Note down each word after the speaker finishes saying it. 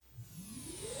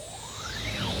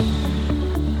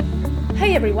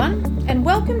everyone, and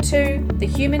welcome to the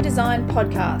Human Design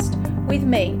Podcast with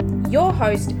me, your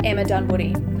host, Emma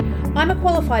Dunwoody. I'm a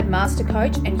qualified master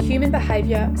coach and human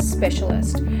behaviour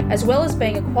specialist, as well as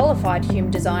being a qualified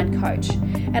human design coach.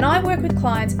 And I work with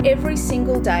clients every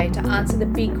single day to answer the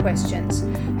big questions.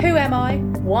 Who am I?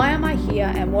 Why am I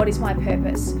here? And what is my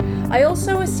purpose? I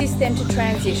also assist them to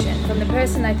transition from the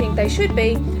person they think they should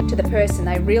be to the person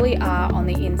they really are on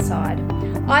the inside.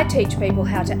 I teach people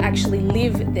how to actually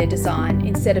live their design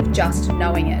instead of just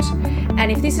knowing it.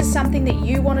 And if this is something that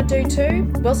you want to do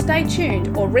too, well, stay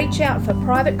tuned or reach out for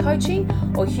private coaching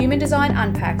or Human Design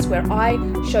Unpacks, where I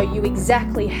show you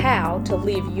exactly how to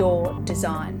live your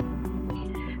design.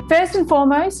 First and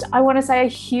foremost, I want to say a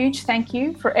huge thank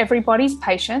you for everybody's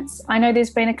patience. I know there's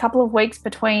been a couple of weeks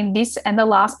between this and the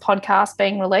last podcast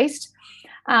being released.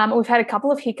 We've had a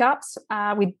couple of hiccups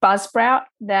with Buzzsprout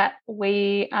that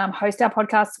we host our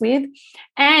podcasts with,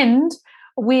 and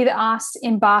with us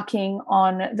embarking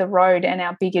on the road and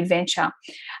our big adventure.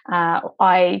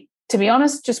 I, to be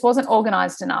honest, just wasn't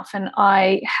organised enough, and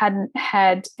I hadn't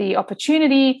had the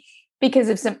opportunity because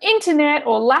of some internet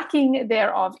or lacking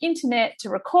thereof internet to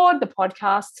record the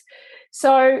podcasts.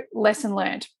 So, lesson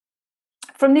learned.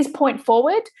 From this point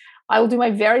forward, I will do my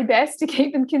very best to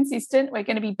keep them consistent. We're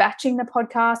going to be batching the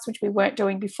podcast, which we weren't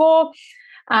doing before.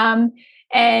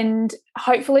 And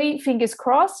hopefully, fingers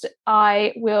crossed,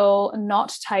 I will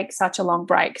not take such a long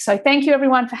break. So thank you,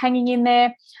 everyone, for hanging in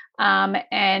there.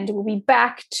 And we'll be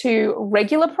back to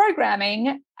regular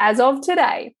programming as of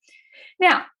today.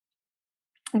 Now,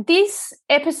 this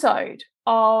episode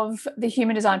of the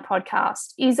Human Design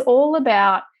Podcast is all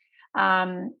about,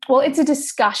 it's a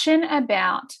discussion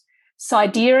about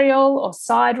Sidereal or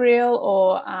Sidereal,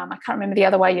 or I can't remember the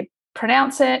other way you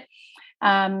pronounce it,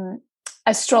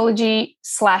 astrology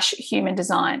 / human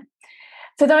design.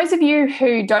 For those of you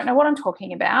who don't know what I'm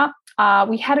talking about,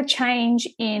 we had a change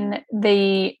in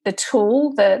the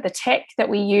tool, the tech that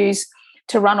we use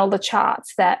to run all the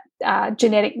charts, that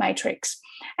Genetic Matrix.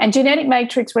 And Genetic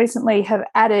Matrix recently have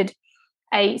added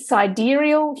a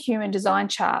Sidereal human design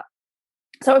chart.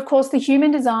 So, of course, the human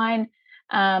design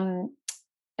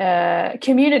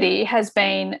community has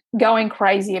been going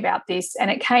crazy about this, and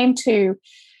it came to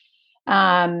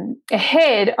a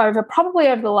head probably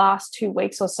over the last 2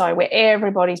 weeks or so, where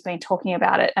everybody's been talking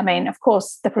about it. I mean, of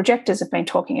course, the projectors have been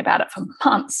talking about it for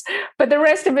months, but the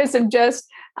rest of us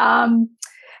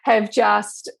have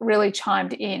just really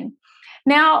chimed in.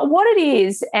 Now, what it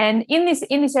is, and in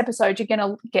this episode, you're going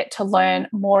to get to learn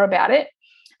more about it.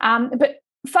 But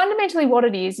fundamentally, what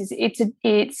it is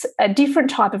it's a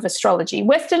different type of astrology.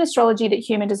 Western astrology that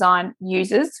human design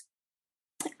uses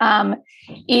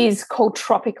is called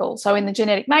tropical. So in the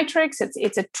Genetic Matrix,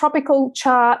 it's a tropical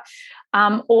chart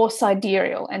or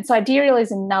sidereal. And sidereal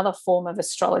is another form of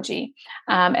astrology,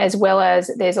 as well as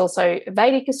there's also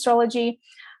Vedic astrology.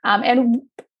 And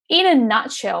in a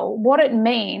nutshell, what it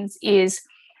means is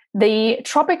the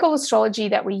tropical astrology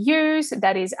that we use,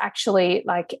 that is actually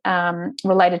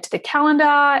related to the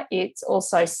calendar. It's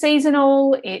also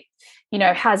seasonal. It,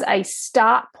 has a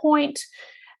start point.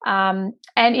 And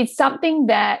it's something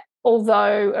that,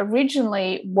 although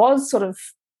originally was sort of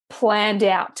planned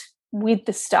out with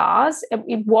the stars,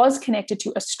 it was connected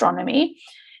to astronomy.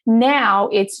 Now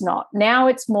it's not. Now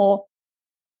it's more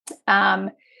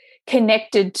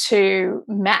connected to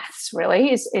maths,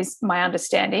 really, is my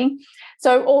understanding.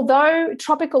 So although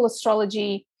tropical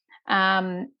astrology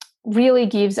really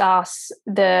gives us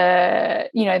the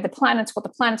planets, what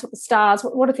the stars,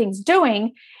 what are things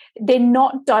doing, they're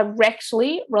not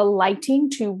directly relating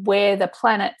to where the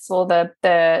planets or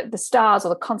the stars or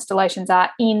the constellations are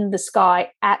in the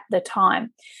sky at the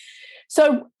time.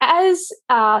 So as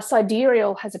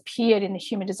Sidereal has appeared in the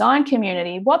human design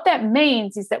community, what that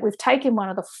means is that we've taken one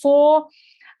of the four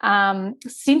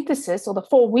synthesis or the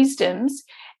four wisdoms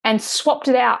and swapped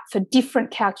it out for different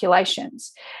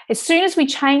calculations. As soon as we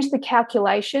change the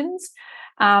calculations,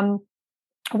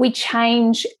 we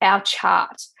change our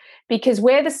chart, because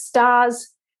where the stars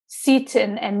sit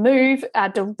and move are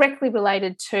directly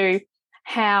related to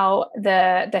how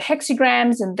the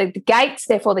hexagrams and the gates,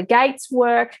 therefore the gates,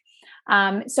 work.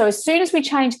 So as soon as we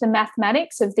change the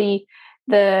mathematics of the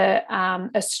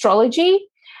astrology,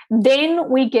 then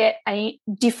we get a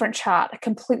different chart, a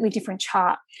completely different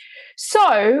chart.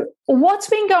 So what's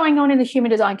been going on in the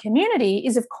human design community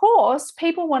is, of course,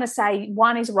 people want to say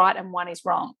one is right and one is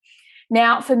wrong.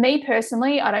 Now, for me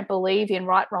personally, I don't believe in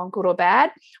right, wrong, good or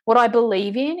bad. What I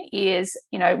believe in is,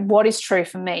 what is true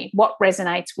for me, what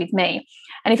resonates with me.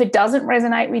 And if it doesn't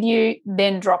resonate with you,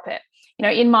 then drop it.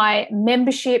 In my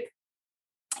membership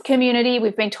community,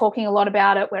 we've been talking a lot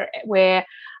about it, where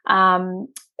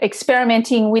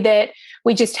experimenting with it.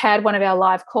 We just had one of our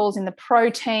live calls in the pro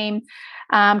team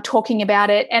talking about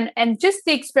it, and just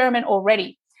the experiment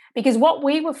already. Because what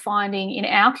we were finding in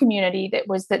our community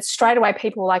that straight away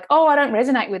people were like, oh, I don't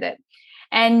resonate with it.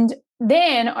 And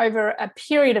then over a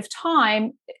period of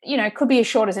time, it could be as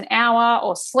short as an hour,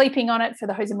 or sleeping on it for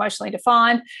those emotionally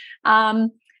defined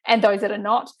and those that are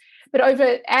not. But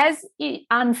as it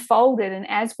unfolded and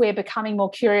as we're becoming more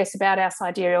curious about our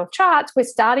sidereal charts, we're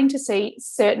starting to see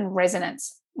certain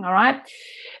resonance, all right?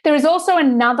 There is also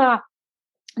another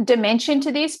dimension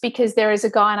to this, because there is a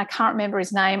guy, and I can't remember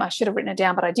his name, I should have written it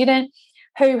down but I didn't,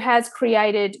 who has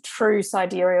created true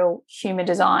sidereal human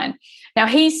design. Now,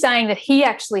 he's saying that he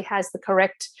actually has the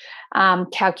correct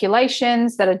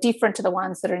calculations that are different to the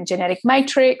ones that are in genetic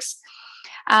matrix.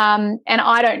 And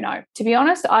I don't know, to be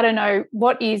honest. I don't know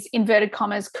what is, inverted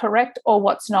commas, correct or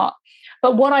what's not.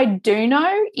 But what I do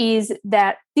know is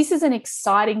that this is an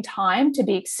exciting time to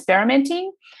be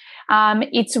experimenting.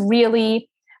 It's really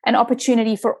an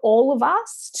opportunity for all of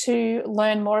us to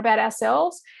learn more about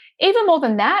ourselves. Even more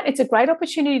than that, it's a great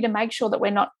opportunity to make sure that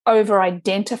we're not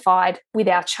over-identified with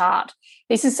our chart.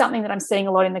 This is something that I'm seeing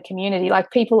a lot in the community.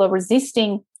 Like, people are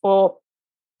resisting, or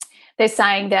they're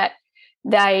saying that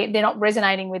they're not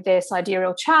resonating with their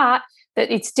sidereal chart,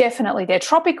 that it's definitely their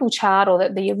tropical chart, or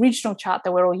that the original chart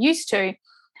that we're all used to,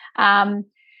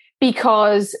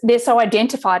 because they're so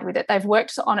identified with it. They've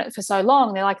worked on it for so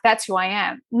long. They're like, that's who I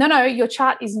am. No, your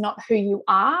chart is not who you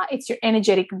are. It's your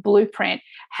energetic blueprint.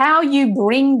 How you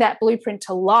bring that blueprint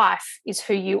to life is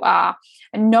who you are,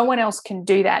 and no one else can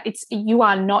do that. You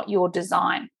are not your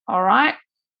design, all right?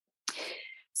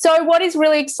 So what is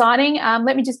really exciting,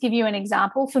 let me just give you an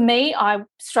example. For me, I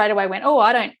straight away went,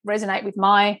 I don't resonate with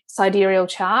my sidereal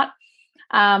chart.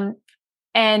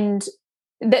 And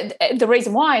the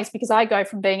reason why is because I go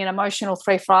from being an emotional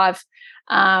 3-5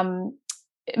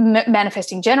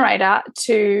 manifesting generator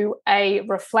to a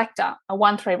reflector, a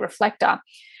 1-3 reflector.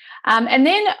 And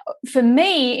then for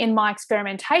me, in my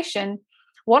experimentation,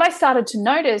 what I started to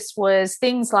notice was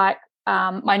things like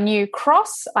my new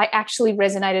cross. I actually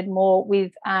resonated more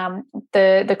with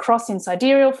the cross in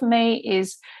sidereal for me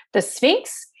is the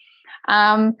Sphinx.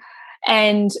 And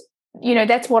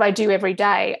that's what I do every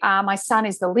day. My son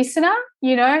is the listener,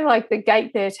 like the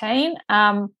gate 13,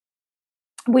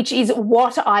 which is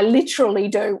what I literally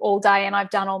do all day and I've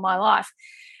done all my life.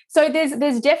 So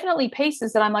there's definitely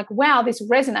pieces that I'm like, wow, this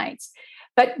resonates.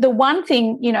 But the one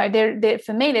thing, there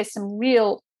for me, there's some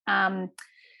real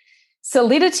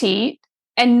solidity,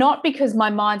 and not because my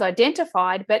mind's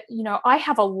identified, but, I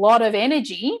have a lot of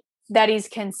energy that is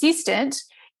consistent.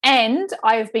 And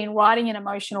I have been riding an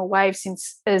emotional wave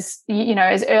since as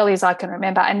early as I can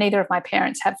remember, and neither of my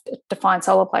parents have defined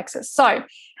solar plexus. So,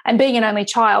 and being an only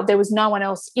child, there was no one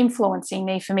else influencing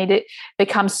me for me to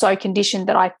become so conditioned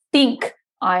that I think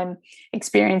I'm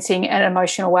experiencing an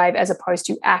emotional wave as opposed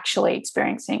to actually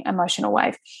experiencing emotional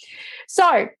wave.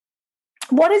 So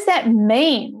what does that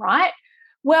mean, right?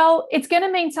 Well, it's going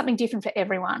to mean something different for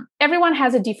everyone. Everyone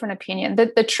has a different opinion.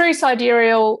 The true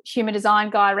sidereal human design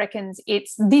guy reckons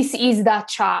this is the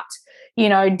chart,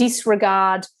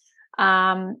 disregard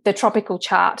the tropical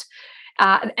chart.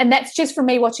 And that's just from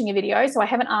me watching a video. So I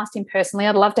haven't asked him personally.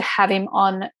 I'd love to have him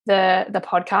on the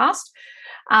podcast.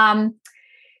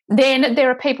 Then there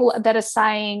are people that are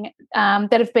saying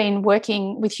that have been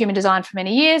working with human design for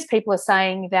many years. People are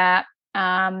saying that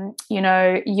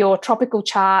your tropical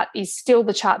chart is still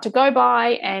the chart to go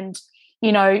by, and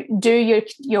do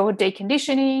your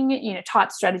deconditioning,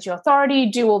 type strategy authority,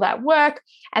 do all that work,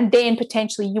 and then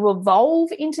potentially you evolve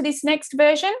into this next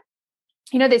version.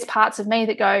 There's parts of me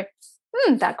that go,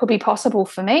 that could be possible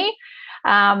for me.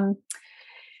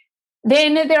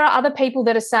 Then there are other people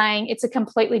that are saying it's a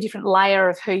completely different layer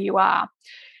of who you are.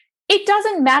 It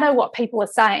doesn't matter what people are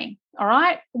saying, all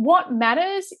right? What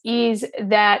matters is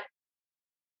that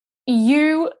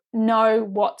you know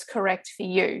what's correct for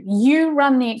you. You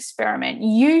run the experiment.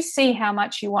 You see how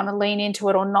much you want to lean into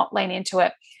it or not lean into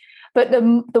it. But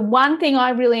the one thing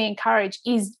I really encourage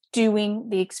is doing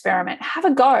the experiment. Have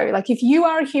a go. Like, if you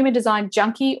are a human design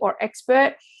junkie or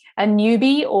expert, a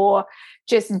newbie, or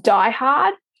just die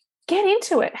hard, get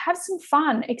into it. Have some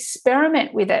fun.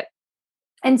 Experiment with it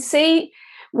and see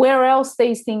where else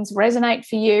these things resonate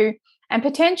for you. And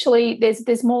potentially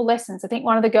there's more lessons. I think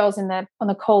one of the girls on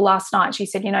the call last night, she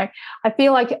said, I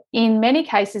feel like in many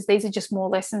cases these are just more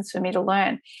lessons for me to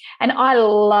learn. And I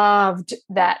loved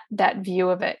that view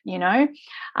of it,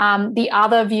 The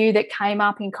other view that came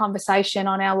up in conversation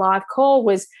on our live call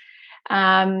was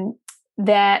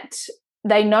that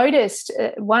they noticed,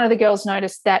 one of the girls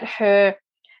noticed that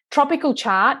tropical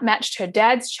chart matched her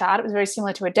dad's chart. It was very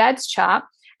similar to her dad's chart.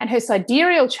 And her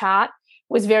sidereal chart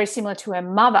was very similar to her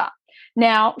mother.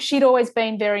 Now, she'd always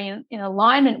been very in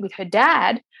alignment with her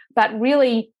dad, but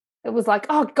really it was like,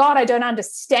 oh, God, I don't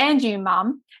understand you,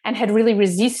 Mum, and had really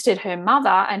resisted her mother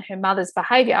and her mother's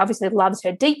behaviour. Obviously loves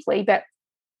her deeply, but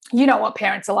you know what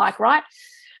parents are like, right?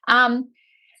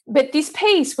 But this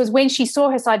piece was when she saw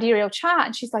her sidereal chart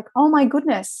and she's like, oh, my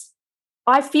goodness,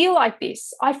 I feel like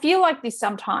this. I feel like this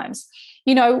sometimes.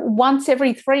 Once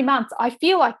every 3 months, I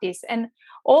feel like this. And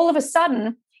all of a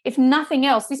sudden, if nothing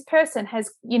else, this person has,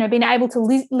 been able to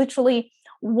literally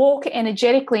walk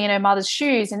energetically in her mother's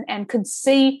shoes and could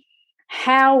see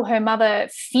how her mother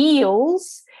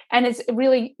feels, and it's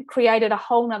really created a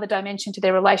whole nother dimension to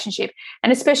their relationship,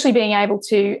 and especially being able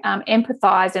to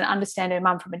empathize and understand her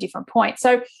mum from a different point.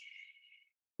 So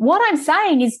what I'm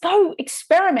saying is go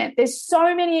experiment. There's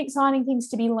so many exciting things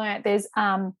to be learnt. There's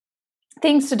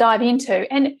things to dive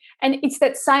into, and it's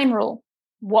that same rule.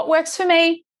 What works for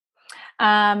me,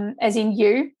 as in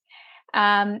you,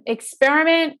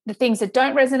 experiment. The things that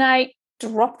don't resonate,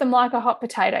 drop them like a hot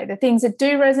potato. The things that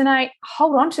do resonate,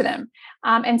 hold on to them,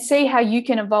 and see how you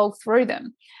can evolve through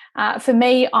them. For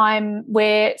me,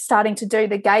 we're starting to do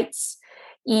the gates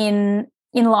in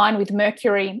line with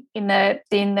Mercury in the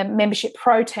membership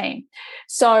pro team.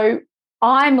 So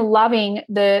I'm loving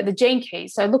the gene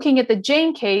keys. So looking at the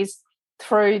gene keys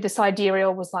through the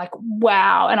sidereal was like,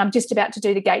 wow. And I'm just about to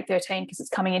do the gate 13 because it's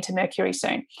coming into Mercury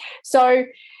soon. So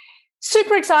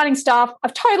super exciting stuff.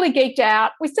 I've totally geeked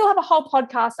out. We still have a whole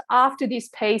podcast after this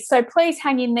piece, so please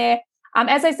hang in there.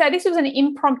 As I say, this was an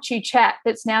impromptu chat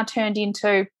that's now turned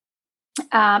into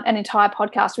an entire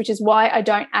podcast, which is why I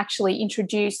don't actually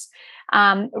introduce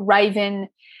RaYvn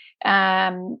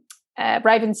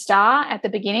Star at the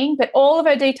beginning, but all of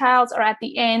her details are at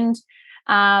the end.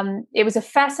 It was a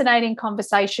fascinating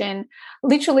conversation.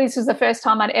 Literally, this was the first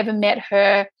time I'd ever met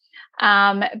her.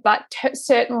 But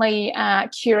certainly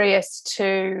curious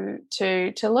to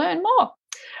learn more.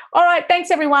 All right,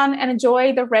 thanks everyone, and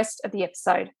enjoy the rest of the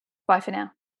episode. Bye for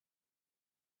now.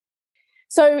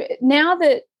 So now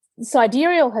that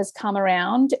Sidereal has come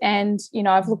around, and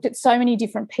I've looked at so many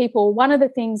different people, one of the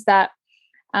things that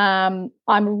I'm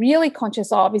really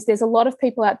conscious of is there's a lot of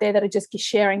people out there that are just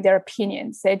sharing their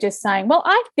opinions. They're just saying, well,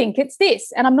 I think it's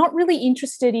this, and I'm not really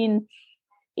interested in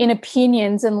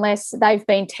opinions unless they've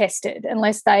been tested,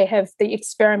 unless the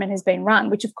experiment has been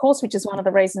run, which is one of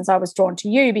the reasons I was drawn to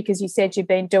you, because you said you've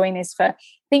been doing this for, I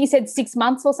think you said 6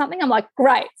 months or something. I'm like,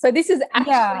 great. So this is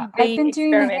actually I've been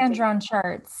doing the hand-drawn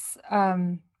charts.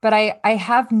 But I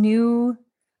have new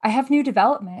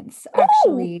developments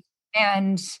actually. Ooh.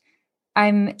 And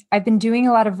I've been doing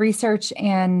a lot of research,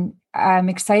 and I'm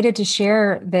excited to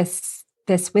share this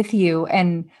with you.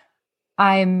 And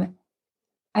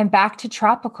I'm back to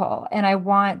tropical, and I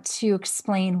want to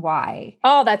explain why.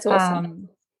 Oh, that's awesome.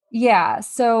 Yeah.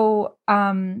 So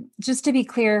just to be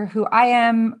clear who I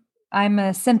am, I'm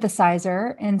a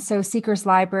synthesizer. And so Seeker's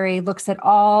Library looks at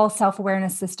all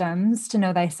self-awareness systems to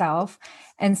know thyself.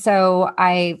 And so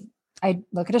I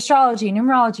look at astrology,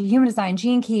 numerology, human design,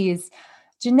 gene keys,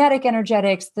 genetic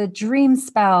energetics, the dream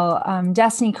spell,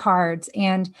 destiny cards.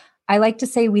 And I like to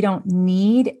say we don't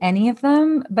need any of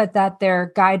them, but that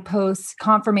they're guideposts,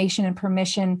 confirmation, and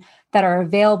permission that are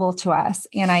available to us.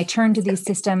 And I turned to these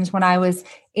systems when I was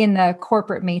in the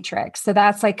corporate matrix. So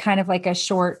that's kind of a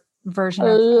short version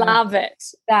of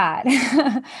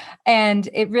that. And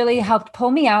it really helped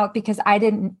pull me out because I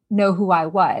didn't know who I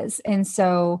was. And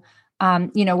so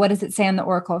what does it say on the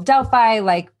Oracle of Delphi?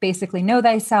 Basically know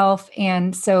thyself.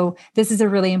 And so this is a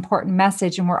really important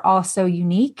message, and we're all so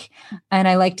unique. And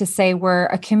I like to say we're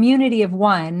a community of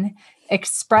one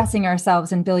expressing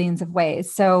ourselves in billions of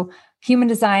ways. So human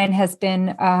design has been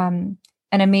an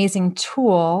amazing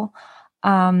tool,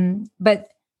 but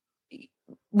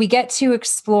we get to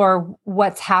explore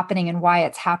what's happening and why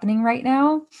it's happening right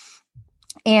now.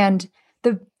 And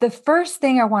the first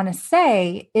thing I want to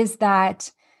say is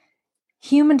that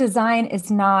human design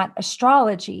is not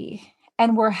astrology,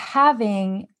 and we're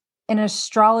having an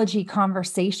astrology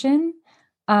conversation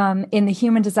in the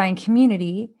human design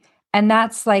community. And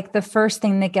that's the first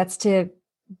thing that gets to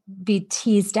be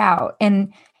teased out.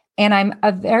 And I'm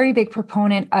a very big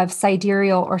proponent of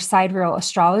sidereal or sidereal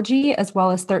astrology, as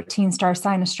well as 13 star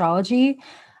sign astrology.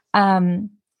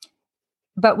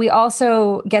 But we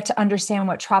also get to understand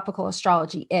what tropical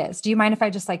astrology is. Do you mind if I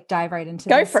just dive right into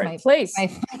Go for it, please. My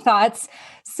thoughts.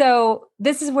 So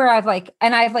this is where I've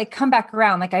come back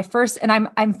around.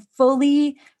 I'm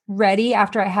fully ready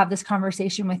after I have this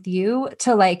conversation with you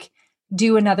to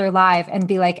do another live and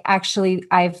be like, actually,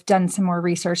 I've done some more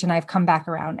research and I've come back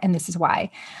around and this is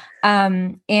why.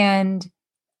 I'm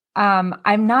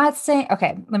not saying,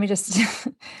 okay, let me just,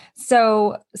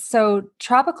 so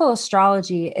tropical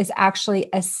astrology is actually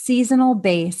a seasonal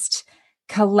based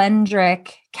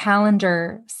calendric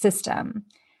calendar system.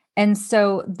 And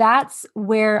so that's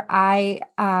where I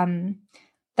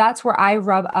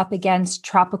rub up against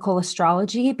tropical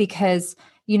astrology because,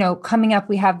 coming up,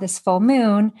 we have this full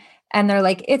moon and they're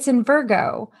like, it's in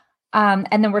Virgo. And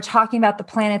then we're talking about the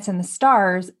planets and the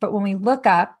stars. But when we look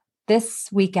up this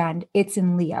weekend, it's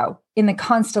in Leo, in the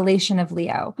constellation of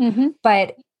Leo. Mm-hmm.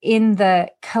 But in the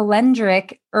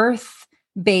calendric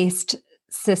earth-based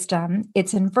system,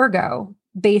 it's in Virgo,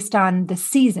 based on the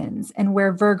seasons and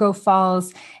where Virgo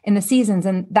falls in the seasons.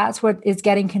 And that's what is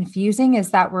getting confusing,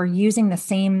 is that we're using the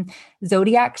same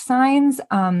zodiac signs,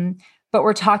 but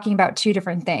we're talking about two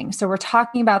different things. So we're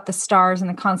talking about the stars and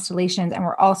the constellations, and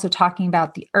we're also talking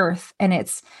about the earth and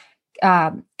its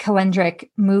calendric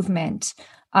movement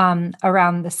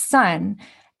around the sun.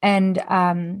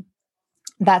 And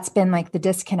that's been like the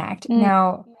disconnect.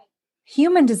 Now,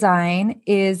 human design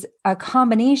is a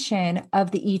combination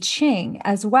of the I Ching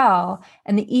as well.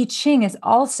 And the I Ching is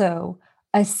also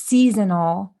a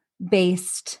seasonal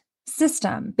based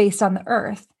system based on the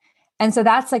earth. And so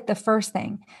that's like the first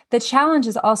thing. The challenge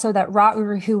is also that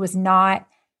RaYvn was not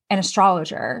an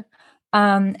astrologer.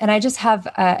 And I just have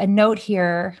a note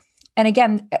here. And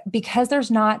again, because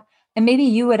there's not, and maybe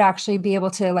you would actually be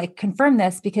able to like confirm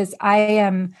this, because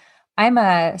I'm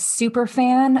a super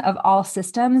fan of all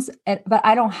systems, but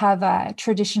I don't have a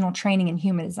traditional training in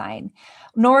human design,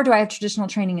 nor do I have traditional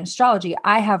training in astrology.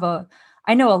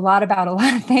 I know a lot about a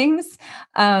lot of things,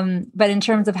 but in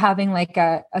terms of having like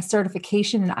a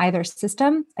certification in either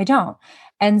system, I don't.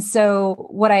 And so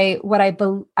what I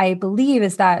believe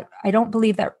is that I don't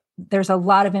believe that there's a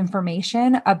lot of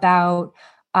information about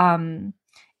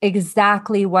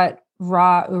exactly what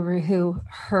RaYvn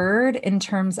heard in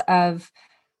terms of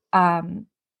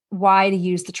why to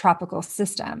use the tropical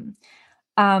system.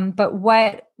 But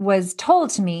what was told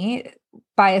to me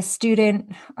by a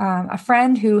student, a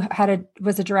friend who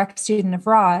was a direct student of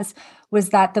Ra's, was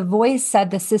that the voice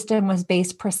said the system was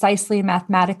based precisely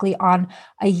mathematically on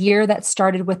a year that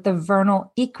started with the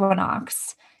vernal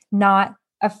equinox, not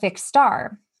a fixed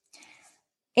star.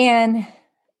 And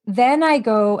then I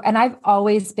go, and I've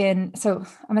always been, so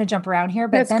I'm going to jump around here,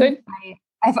 but that's good.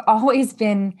 I've always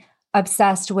been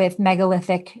obsessed with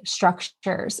megalithic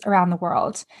structures around the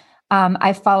world.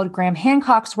 I've followed Graham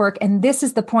Hancock's work, and this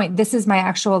is the point. This is my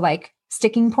actual like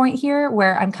sticking point here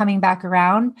where I'm coming back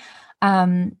around.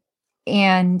 So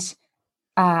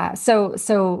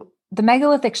the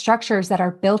megalithic structures that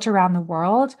are built around the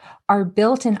world are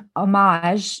built in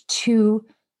homage to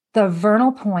the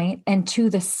vernal point and to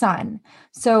the sun.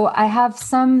 So I have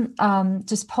some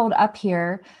just pulled up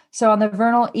here. So on the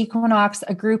vernal equinox,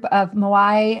 a group of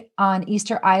Moai on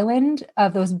Easter Island,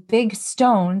 of those big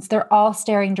stones, they're all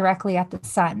staring directly at the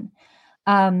sun.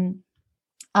 On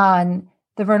the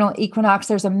vernal equinox,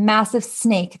 there's a massive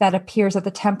snake that appears at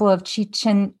the temple of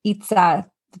Chichen Itza.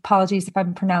 Apologies if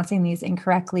I'm pronouncing these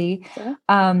incorrectly. Sure.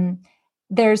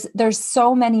 There's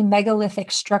so many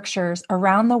megalithic structures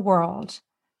around the world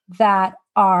that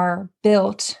are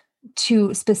built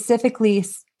to specifically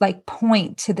like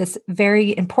point to this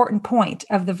very important point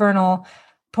of the vernal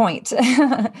point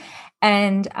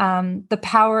and the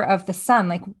power of the sun,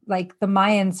 like the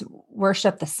Mayans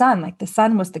worship the sun, like the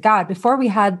sun was the god. Before we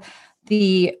had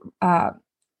the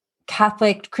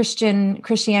Catholic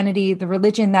Christianity, the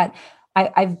religion that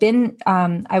I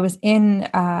was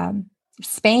in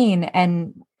Spain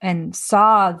and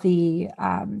saw the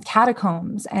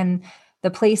catacombs and the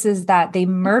places that they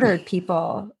murdered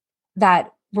people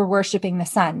that were worshiping the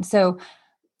sun. So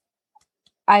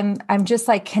I'm just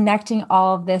like connecting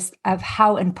all of this of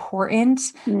how important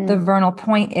the vernal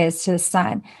point is to the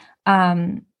sun.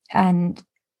 And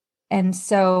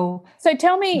so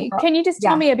tell me, can you just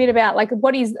tell me a bit about like,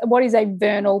 what is a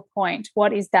vernal point?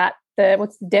 What is that?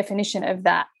 What's the definition of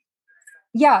that?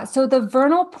 Yeah. So the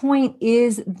vernal point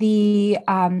is the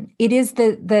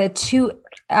two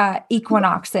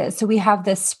equinoxes. So we have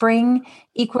the spring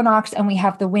equinox and we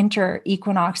have the winter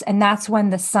equinox. And that's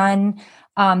when the sun,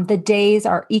 the days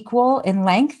are equal in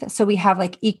length. So we have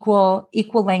like equal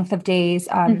length of days,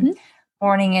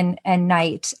 morning and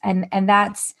night. And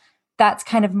that's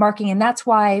kind of marking. And that's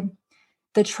why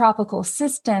the tropical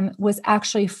system was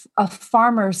actually a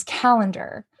farmer's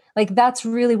calendar. Like that's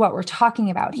really what we're talking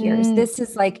about here. This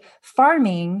is like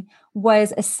farming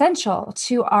was essential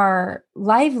to our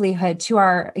livelihood, to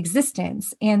our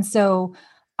existence. And so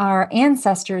our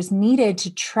ancestors needed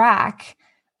to track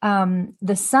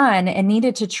the sun and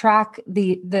needed to track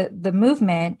the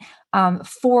movement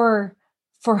for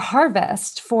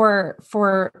harvest,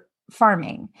 for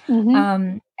farming.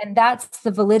 And that's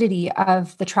the validity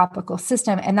of the tropical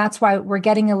system. And that's why we're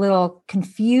getting a little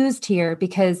confused here,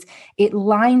 because it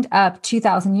lined up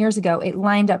 2000 years ago. It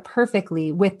lined up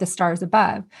perfectly with the stars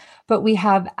above, but we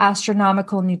have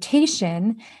astronomical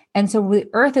nutation. And so the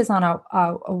Earth is on a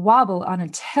wobble, on a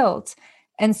tilt.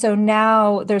 And so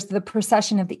now there's the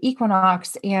precession of the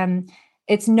equinox, and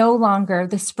it's no longer,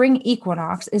 the spring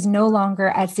equinox is no longer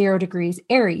at 0 degrees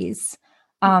Aries.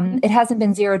 It hasn't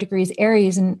been 0 degrees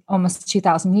Aries in almost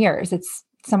 2000 years. It's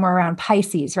somewhere around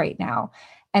Pisces right now.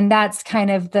 And that's kind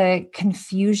of the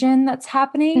confusion that's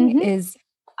happening is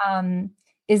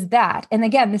that. And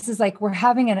again, this is like, we're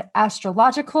having an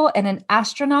astrological and an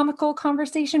astronomical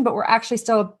conversation, but we're actually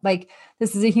still like,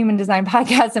 this is a human design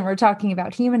podcast and we're talking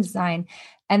about human design.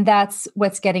 And that's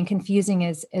what's getting confusing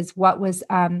is what was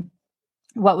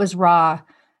Ra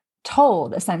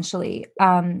told, essentially.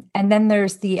 And then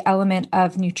there's the element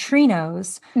of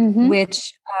neutrinos,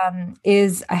 which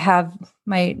is, I have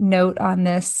my note on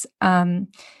this,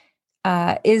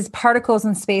 is particles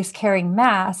in space carrying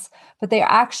mass, but they're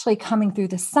actually coming through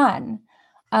the sun.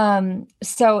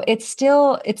 So it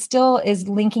still is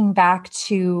linking back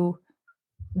to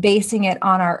basing it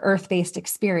on our Earth-based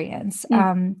experience.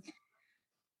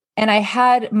 And I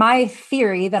had my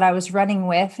theory that I was running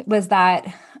with was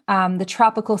that the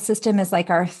tropical system is like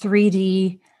our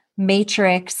 3D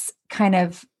matrix kind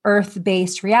of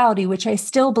Earth-based reality, which I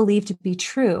still believe to be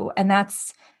true. And that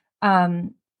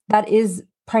is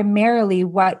primarily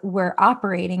what we're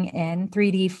operating in,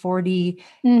 3D, 4D.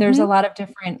 There's a lot of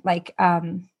different like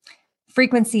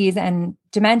frequencies and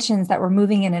dimensions that we're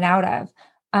moving in and out of.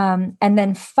 And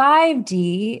then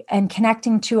 5D and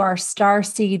connecting to our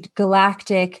starseed,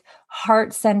 galactic,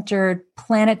 heart-centered,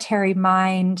 planetary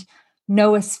mind,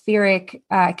 noospheric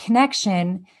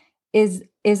connection is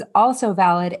also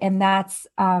valid. And that's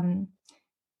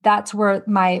where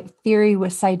my theory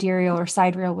with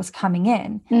Sidereal was coming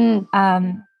in.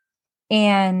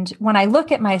 And when I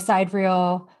look at my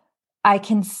Sidereal, I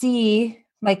can see,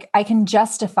 like, I can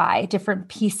justify different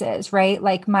pieces, right?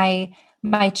 Like my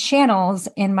channels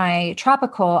in my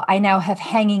tropical, I now have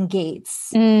hanging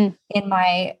gates in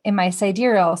my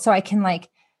Sidereal. So I can like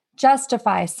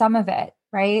justify some of it.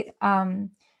 Right.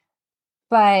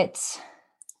 But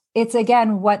it's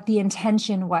again, what the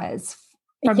intention was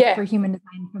for human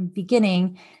design from the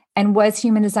beginning. And was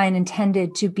human design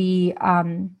intended to be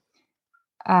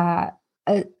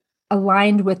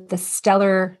aligned with the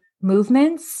stellar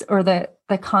movements or the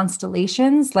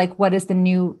constellations? Like, what is the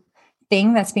new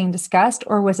thing that's being discussed?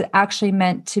 Or was it actually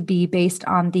meant to be based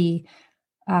on the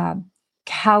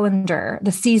calendar,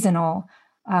 the seasonal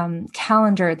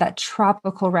calendar that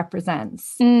tropical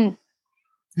represents?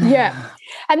 Yeah.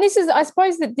 And this is, I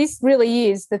suppose that this really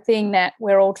is the thing that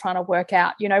we're all trying to work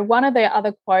out. You know, one of the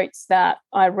other quotes that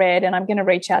I read, and I'm going to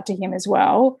reach out to him as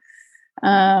well,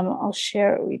 I'll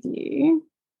share it with you,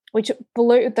 which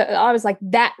I was like,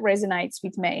 that resonates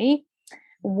with me,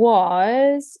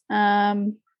 was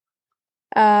in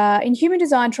human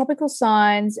design, tropical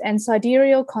signs and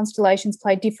sidereal constellations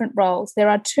play different roles. There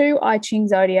are 2 I Ching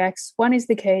zodiacs. One is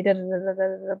the key,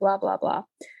 blah, blah, blah.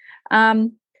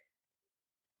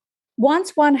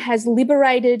 Once one has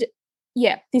liberated,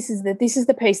 this is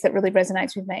the piece that really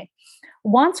resonates with me.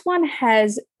 Once one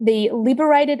has the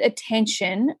liberated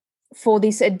attention for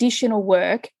this additional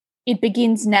work, it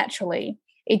begins naturally.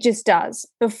 It just does.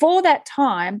 Before that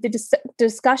time, the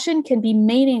discussion can be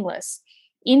meaningless,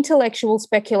 intellectual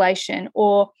speculation,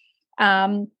 or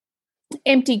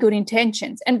empty good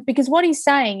intentions. And because what he's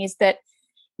saying is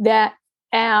that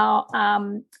our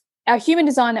human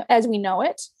design as we know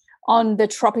it on the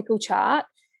tropical chart,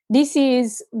 this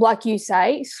is, like you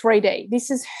say, 3D. This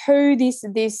is who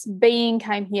this being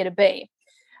came here to be.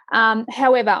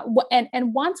 However,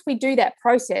 and once we do that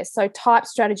process, so type,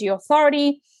 strategy,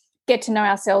 authority, get to know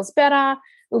ourselves better,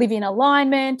 live in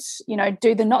alignment,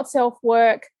 do the not self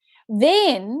work,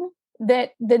 then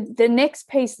the next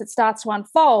piece that starts to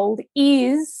unfold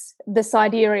is the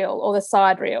sidereal or the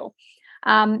sidereal.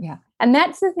 And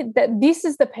that's the thing, that this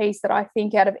is the piece that I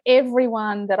think out of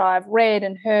everyone that I've read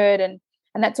and heard and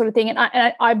that sort of thing.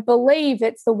 And I believe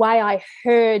it's the way I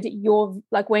heard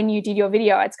when you did your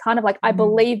video, it's kind of like, I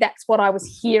believe that's what I was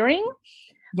hearing.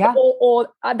 Yeah. Or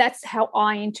that's how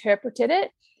I interpreted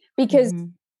it. Because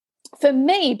for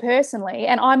me personally,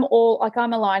 and I'm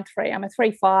a line 3, I'm a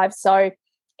 3/5. So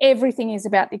everything is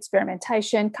about the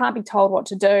experimentation, can't be told what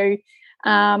to do.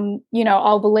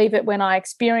 I'll believe it when I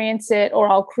experience it, or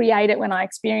I'll create it when I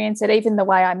experience it. Even the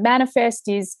way I manifest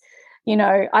is,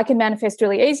 I can manifest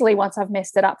really easily once I've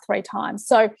messed it up 3 times.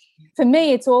 So for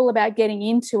me, it's all about getting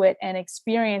into it and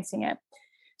experiencing it.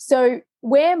 So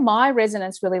where my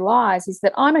resonance really lies is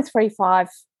that I'm a 3/5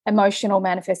 emotional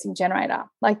manifesting generator.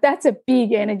 Like, that's a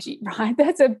big energy, right?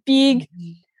 That's a big,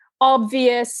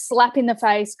 obvious slap in the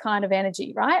face kind of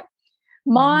energy, right?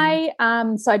 My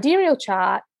sidereal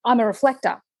chart, I'm a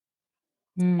reflector.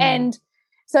 And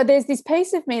so there's this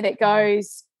piece of me that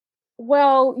goes,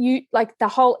 well, you like the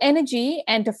whole energy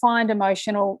and defined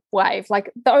emotional wave,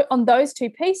 like on those 2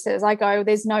 pieces, I go,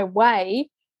 there's no way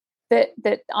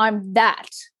that I'm that.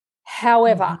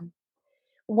 However,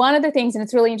 one of the things, and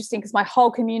it's really interesting because my whole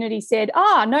community said,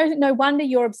 no wonder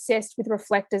you're obsessed with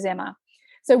reflectors, Emma.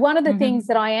 So one of the things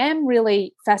that I am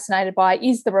really fascinated by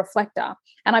is the reflector.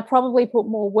 And I probably put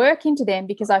more work into them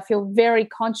because I feel very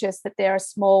conscious that they're a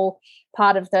small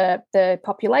part of the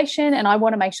population, and I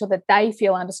want to make sure that they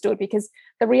feel understood, because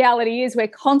the reality is we're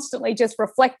constantly just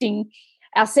reflecting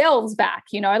ourselves back,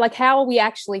 like how are we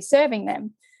actually serving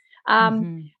them?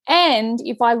 And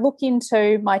if I look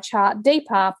into my chart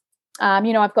deeper,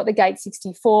 I've got the gate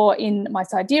 64 in my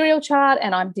sidereal chart,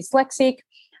 and I'm dyslexic.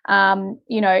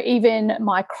 Even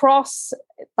my cross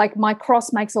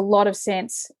makes a lot of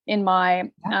sense in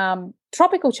my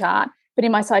tropical chart, but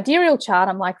in my sidereal chart,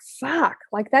 I'm like, fuck,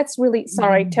 like that's really,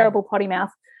 sorry, terrible potty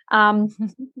mouth. That's,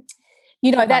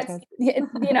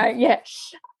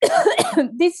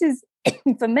 this is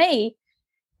for me,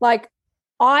 like,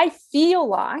 I feel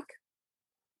like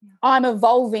I'm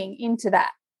evolving into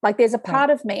that. Like, there's a part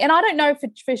of me, and I don't know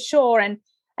for sure. And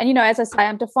as I say,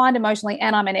 I'm defined emotionally,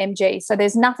 and I'm an MG. So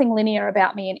there's nothing linear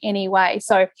about me in any way.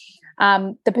 So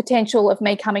the potential of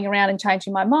me coming around and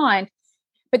changing my mind.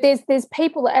 But there's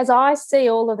people, as I see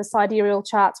all of the sidereal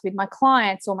charts with my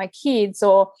clients or my kids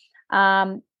or,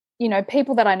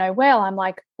 people that I know well, I'm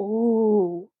like,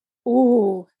 ooh,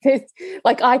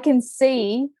 like I can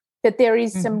see that there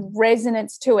is some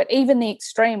resonance to it, even the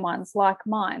extreme ones like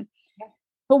mine.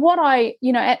 But what I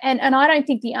don't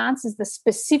think the answers, the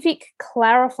specific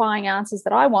clarifying answers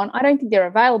that I want, I don't think they're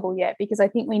available yet, because I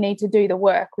think we need to do the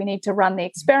work. We need to run the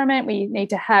experiment. We need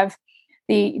to have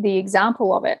the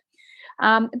example of it.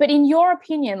 But in your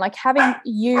opinion, like, having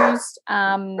used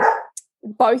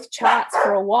both charts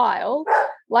for a while,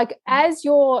 like, as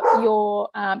you're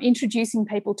introducing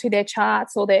people to their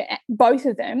charts or both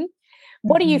of them,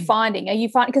 what are you finding? Are you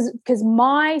finding, because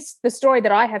the story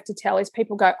that I have to tell is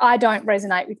people go, I don't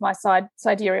resonate with my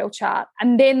sidereal chart,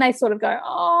 and then they sort of go,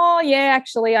 oh yeah,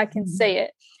 actually I can see it.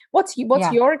 What's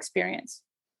your experience?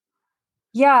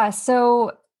 Yeah,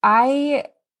 so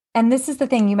and this is the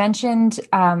thing you mentioned,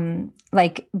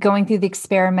 like going through the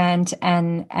experiment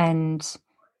and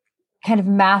kind of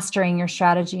mastering your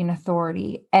strategy and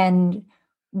authority. And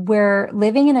we're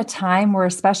living in a time where,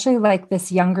 especially like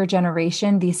this younger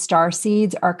generation, these star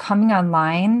seeds are coming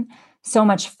online so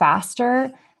much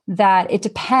faster that it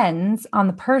depends on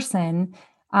the person.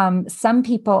 Some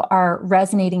people are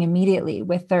resonating immediately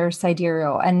with their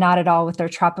sidereal and not at all with their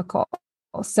tropical.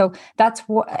 So that's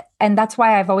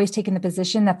why I've always taken the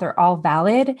position that they're all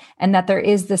valid, and that there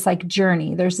is this like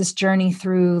journey. There's this journey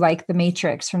through like the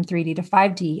matrix from 3D to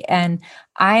 5D. And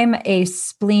I'm a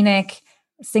splenic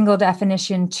single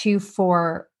definition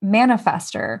 2/4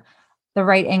 manifester, the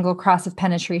right angle cross of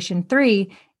penetration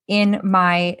 3 in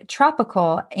my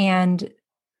tropical. And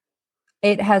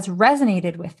it has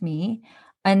resonated with me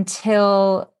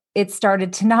until it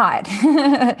started to not.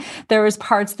 There was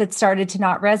parts that started to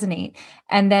not resonate.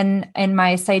 And then in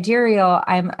my sidereal,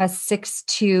 I'm a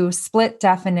 6/2 split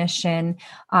definition,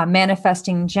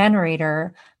 manifesting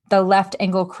generator, the left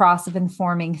angle cross of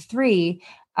informing 3,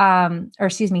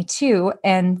 2.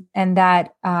 And that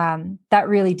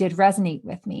really did resonate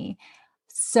with me.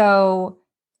 So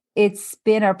it's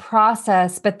been a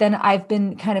process, but then I've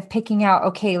been kind of picking out,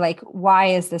 okay, like, why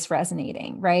is this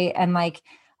resonating? Right. And like,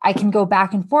 I can go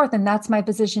back and forth. And that's my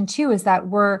position too, is that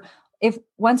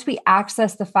once we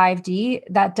access the 5D,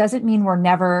 that doesn't mean we're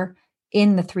never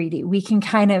in the 3D. We can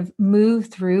kind of move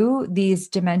through these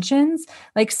dimensions.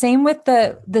 Like, same with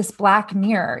this black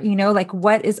mirror, like,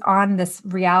 what is on this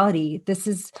reality? This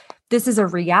is a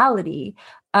reality.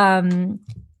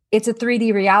 It's a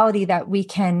 3D reality that we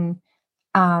can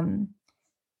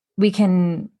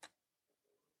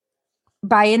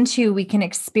buy into, we can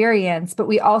experience, but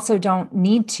we also don't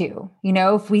need to.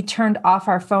 If we turned off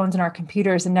our phones and our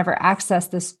computers and never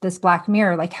accessed this black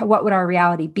mirror, like, what would our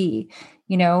reality be?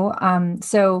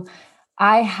 So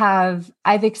I've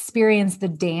experienced the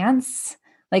dance,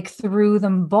 like, through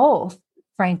them both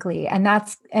frankly. And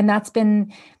that's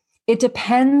been, it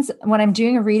depends when I'm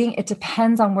doing a reading, it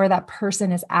depends on where that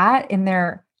person is at in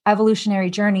their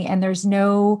evolutionary journey. And there's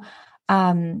no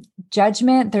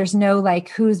judgment. There's no like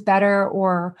who's better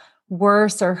or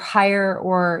worse or higher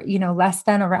or, less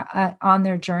than on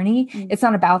their journey. It's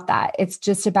not about that. It's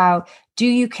just about, do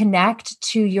you connect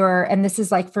to and this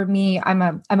is like, for me,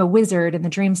 I'm a wizard in the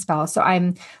dream spell. So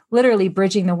I'm literally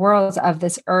bridging the worlds of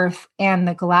this earth and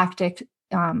the galactic,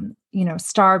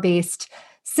 star-based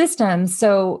systems.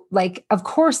 So like, of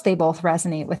course they both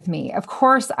resonate with me. Of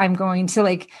course I'm going to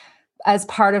like, as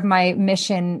part of my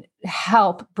mission,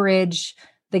 help bridge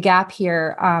the gap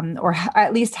here, or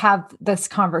at least have this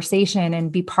conversation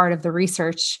and be part of the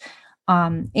research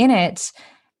in it.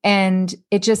 And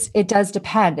it does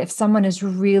depend. If someone is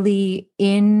really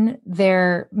in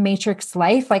their matrix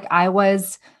life, like I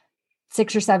was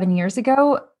 6 or 7 years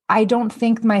ago, I don't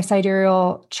think my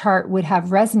sidereal chart would have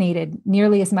resonated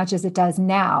nearly as much as it does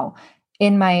now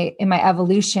in my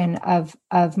evolution of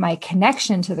my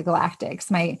connection to the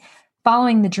galactics, my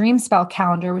following the dream spell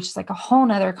calendar, which is like a whole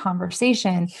nother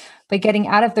conversation, but getting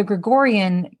out of the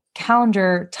Gregorian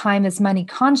calendar, time is money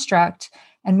construct,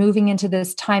 and moving into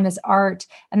this time is art.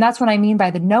 And that's what I mean by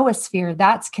the noosphere.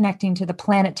 That's connecting to the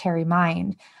planetary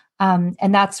mind. And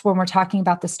that's when we're talking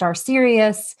about the star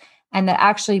Sirius, and that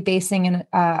actually basing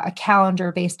a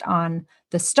calendar based on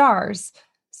the stars.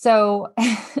 So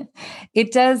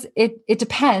it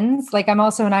depends. Like I'm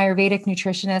also an Ayurvedic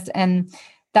nutritionist, and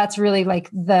that's really like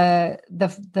the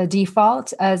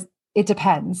default, as it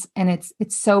depends. And it's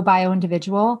so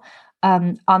bio-individual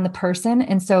on the person.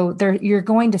 And so you're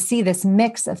going to see this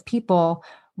mix of people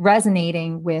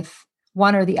resonating with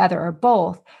one or the other or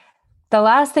both. The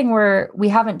last thing we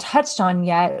haven't touched on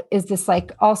yet is this,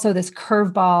 like also this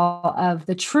curveball of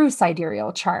the true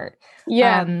sidereal chart.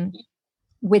 Yeah.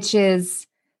 Which is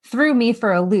threw me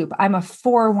for a loop. I'm a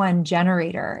 4-1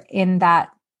 generator in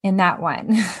that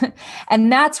one.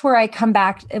 And that's where I come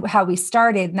back how we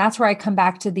started. And that's where I come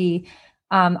back to the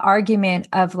argument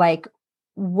of like,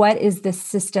 what is this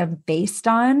system based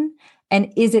on?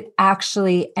 And is it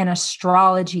actually an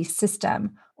astrology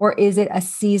system, or is it a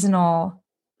seasonal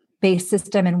based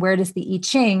system? And where does the I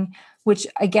Ching, which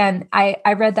again, I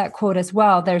read that quote as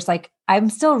well. There's like, I'm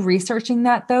still researching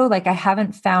that though. Like I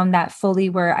haven't found that fully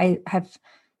where I have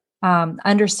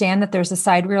understand that there's a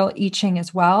sidereal I Ching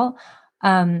as well.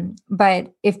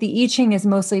 But if the I Ching is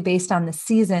mostly based on the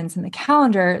seasons and the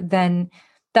calendar, then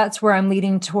that's where I'm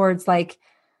leading towards like,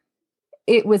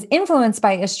 it was influenced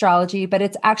by astrology, but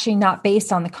it's actually not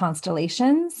based on the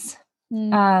constellations.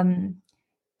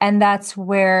 And that's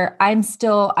where I'm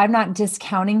not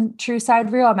discounting true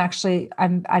sidereal.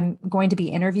 I'm going to be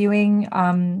interviewing,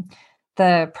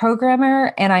 the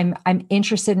programmer, and I'm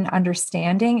interested in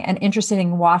understanding and interested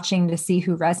in watching to see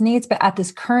who resonates. But at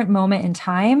this current moment in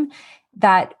time,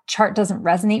 that chart doesn't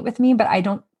resonate with me, but I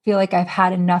don't feel like I've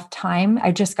had enough time.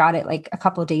 I just got it like a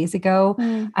couple of days ago.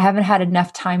 I haven't had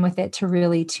enough time with it to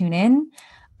really tune in.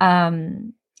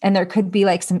 And there could be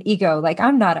like some ego, like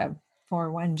I'm not a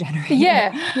 4-1 generator.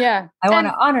 Yeah. I want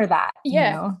to honor that.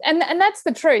 Yeah. And that's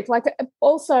the truth. Like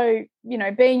also,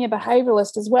 being a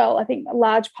behavioralist as well, I think a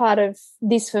large part of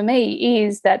this for me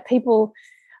is that people,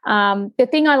 the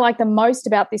thing I like the most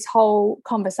about this whole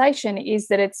conversation is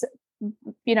that it's,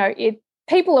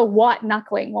 people are white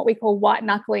knuckling, what we call white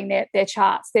knuckling their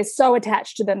charts. They're so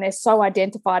attached to them. They're so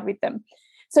identified with them.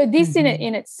 So this in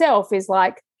itself is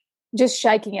like just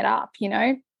shaking it up,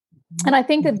 And I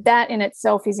think that in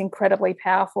itself is incredibly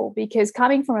powerful, because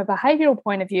coming from a behavioral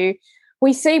point of view,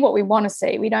 we see what we want to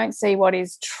see. We don't see what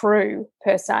is true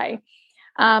per se.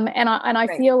 And I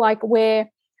feel like where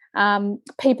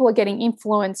people are getting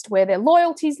influenced where their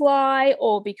loyalties lie,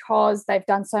 or because they've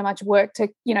done so much work to,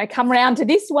 come around to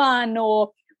this one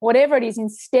or whatever it is,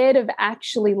 instead of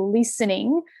actually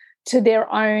listening to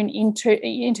their own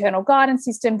internal guidance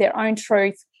system, their own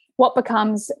truth, what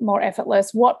becomes more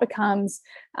effortless, what becomes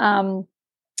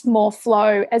more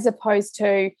flow, as opposed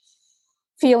to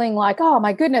feeling like, oh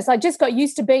my goodness, I just got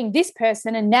used to being this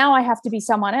person and now I have to be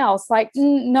someone else. Like,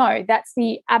 no, that's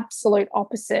the absolute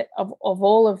opposite of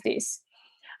all of this.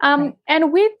 Right.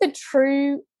 And with the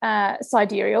true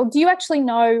sidereal, do you actually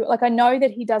know, like I know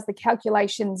that he does the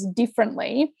calculations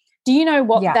differently. Do you know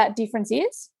what that difference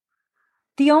is?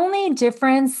 The only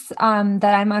difference that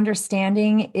I'm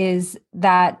understanding is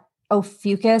that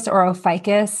Ophiuchus or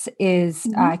Ophiuchus is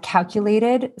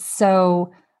calculated.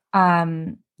 So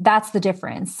that's the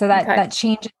difference. So that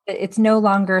changes. It's no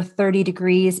longer 30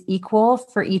 degrees equal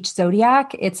for each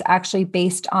zodiac. It's actually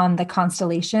based on the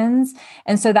constellations.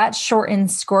 And so that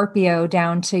shortens Scorpio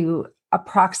down to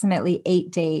approximately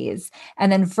 8 days.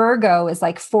 And then Virgo is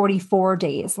like 44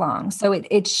 days long. So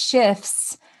it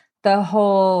shifts the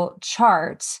whole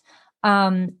chart.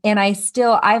 And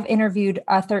I've interviewed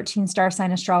a 13 star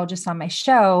sign astrologist on my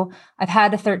show. I've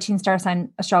had a 13 star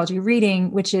sign astrology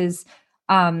reading, which is,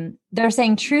 they're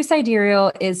saying true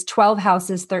sidereal is 12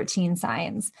 houses, 13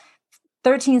 signs.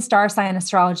 13 star sign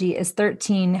astrology is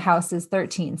 13 houses,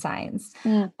 13 signs.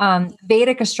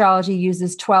 Vedic astrology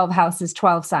uses 12 houses,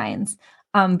 12 signs,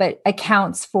 but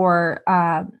accounts for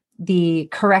the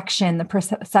correction, the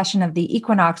precession of the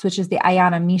equinox, which is the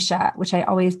Ayana Misha, which I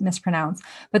always mispronounce.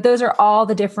 But those are all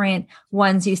the different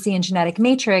ones you see in genetic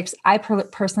matrix. I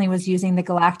personally was using the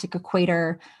galactic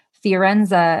equator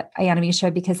Fiorenza Ayana Misha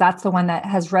because that's the one that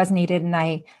has resonated, and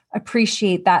I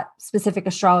appreciate that specific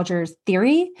astrologer's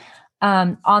theory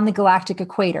on the galactic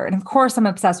equator. And of course, I'm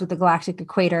obsessed with the galactic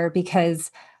equator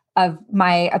because of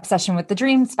my obsession with the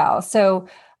dream spell. So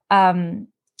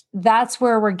that's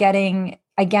where we're getting,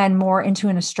 again, more into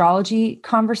an astrology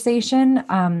conversation,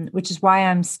 which is why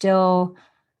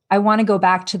I want to go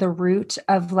back to the root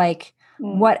of like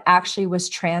what actually was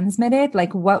transmitted,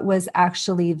 like what was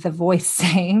actually the voice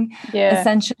saying,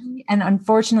 essentially. And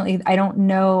unfortunately, I don't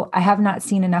know, I have not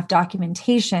seen enough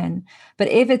documentation, but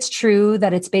if it's true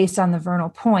that it's based on the vernal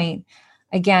point,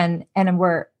 again, and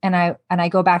I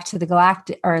go back to the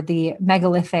galactic or the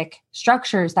megalithic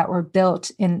structures that were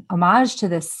built in homage to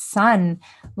the sun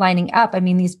lining up. I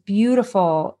mean, these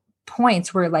beautiful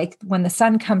points where like when the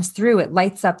sun comes through, it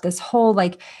lights up this whole,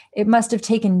 like it must have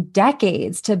taken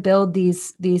decades to build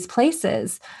these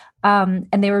places. And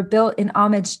they were built in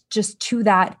homage just to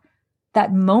that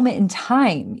moment in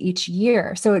time each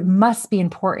year. So it must be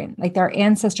important. Like their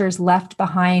ancestors left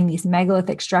behind these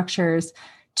megalithic structures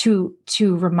to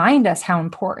remind us how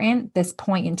important this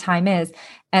point in time is.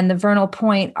 And the vernal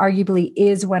point arguably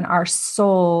is when our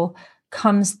soul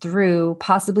comes through,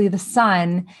 possibly the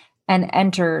sun, and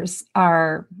enters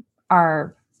our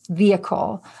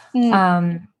vehicle.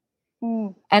 And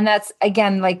that's,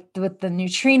 again, like with the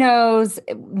neutrinos,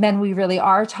 then we really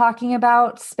are talking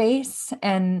about space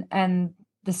and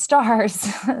the stars.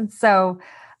 So,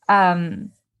 that's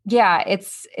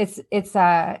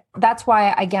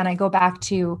why, again, I go back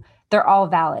to, they're all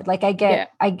valid. Like I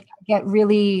get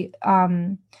really,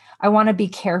 I want to be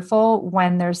careful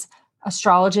when there's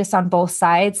astrologists on both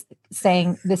sides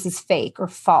saying this is fake or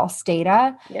false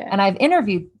data. And I've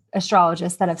interviewed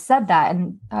astrologists that have said that.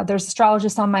 And there's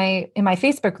astrologists in my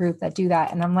Facebook group that do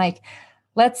that. And I'm like,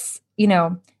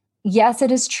 yes,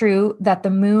 it is true that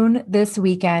the moon this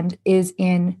weekend is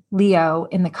in Leo,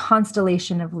 in the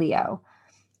constellation of Leo.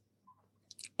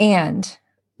 And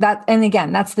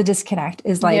again, that's the disconnect,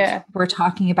 is like, we're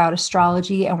talking about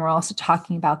astrology and we're also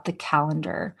talking about the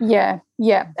calendar. Yeah,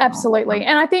 absolutely.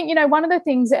 And I think, one of the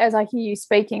things, as I hear you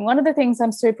speaking, one of the things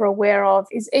I'm super aware of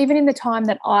is, even in the time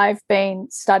that I've been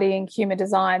studying human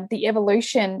design, the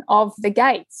evolution of the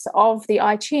gates of the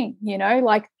I Ching,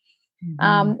 like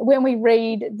when we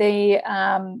read the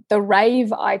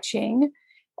RaYvn I Ching,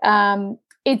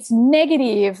 it's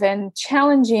negative and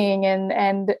challenging,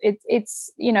 and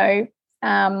it's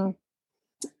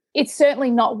it's certainly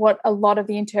not what a lot of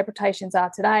the interpretations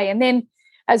are today. And then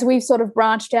as we've sort of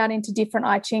branched out into different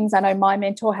I Chings, I know my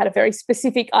mentor had a very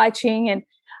specific I Ching, and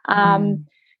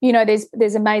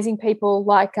there's amazing people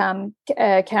like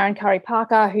Karen Curry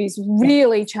Parker, who's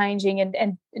really changing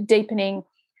and deepening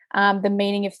the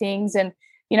meaning of things. And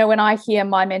when I hear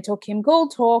my mentor Kim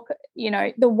Gould talk,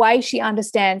 the way she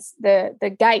understands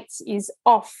the gates is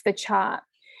off the chart.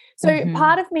 So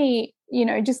part of me,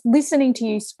 just listening to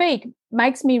you speak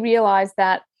makes me realize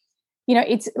that,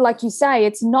 it's like you say,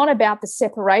 it's not about the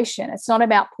separation. It's not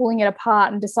about pulling it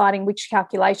apart and deciding which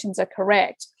calculations are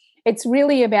correct. It's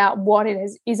really about what it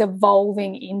is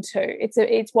evolving into.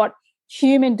 It's what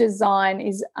human design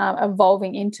is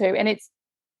evolving into. And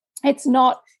it's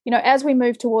not, as we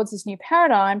move towards this new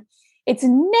paradigm, it's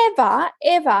never,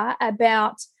 ever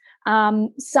about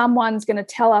someone's going to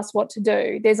tell us what to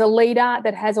do. There's a leader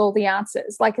that has all the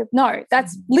answers. Like, no,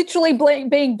 that's literally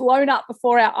being blown up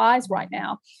before our eyes right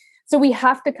now. So we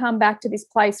have to come back to this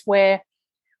place where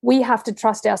we have to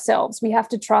trust ourselves. We have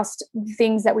to trust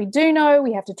things that we do know.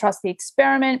 We have to trust the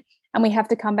experiment, and we have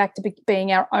to come back to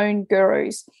being our own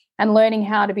gurus and learning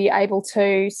how to be able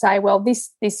to say, well,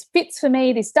 this fits for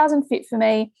me, this doesn't fit for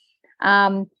me.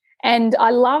 And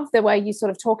I love the way you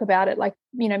sort of talk about it, like,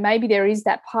 maybe there is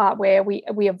that part where we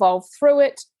evolve through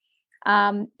it.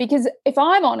 Because if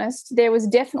I'm honest, there was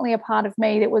definitely a part of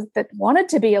me that wanted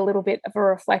to be a little bit of a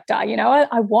reflector.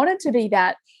 I wanted to be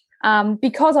that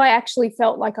because I actually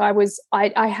felt like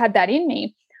I had that in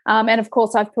me. And of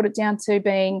course, I've put it down to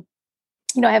being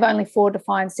I have only 4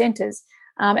 defined centers.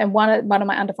 And one of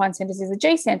my undefined centers is a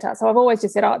G center. So I've always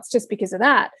just said, oh, it's just because of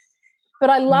that. But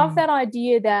I love that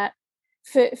idea that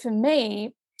for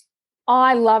me,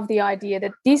 I love the idea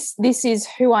that this is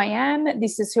who I am.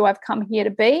 This is who I've come here to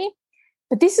be.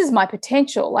 But this is my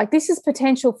potential. Like, this is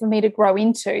potential for me to grow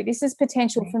into. This is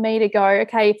potential for me to go,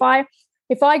 okay,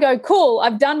 if I go, cool,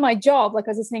 I've done my job. Like,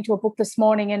 I was listening to a book this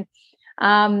morning,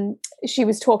 and she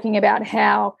was talking about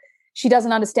how she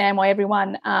doesn't understand why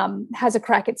everyone has a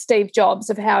crack at Steve Jobs,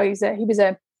 of how he was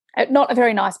not a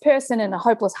very nice person and a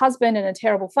hopeless husband and a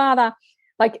terrible father.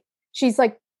 Like, she's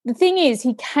like, the thing is,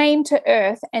 he came to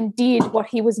earth and did what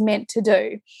he was meant to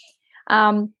do.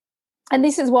 And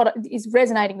this is what is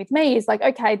resonating with me, is like,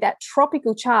 okay, that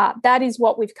tropical chart, that is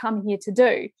what we've come here to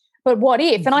do. But what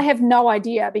if, and I have no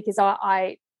idea, because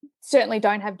I certainly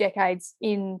don't have decades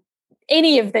in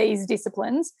any of these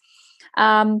disciplines,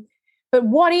 but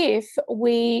what if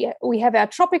we have our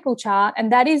tropical chart,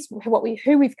 and that is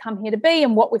who we've come here to be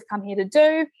and what we've come here to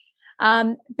do.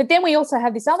 But then we also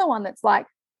have this other one that's like,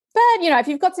 but, if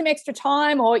you've got some extra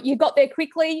time or you got there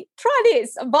quickly, try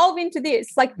this, evolve into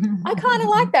this. Like, I kind of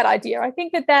like that idea. I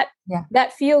think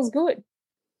that feels good.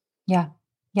 Yeah.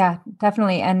 Yeah,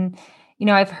 definitely. And,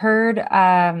 I've heard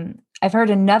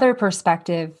another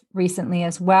perspective recently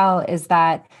as well, is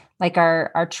that like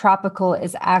our tropical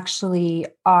is actually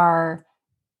our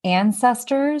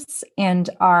ancestors and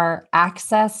our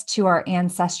access to our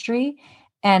ancestry.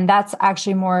 And that's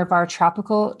actually more of our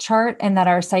tropical chart, and that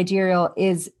our sidereal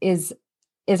is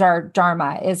our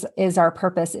dharma, is our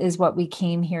purpose, is what we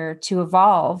came here to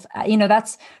evolve.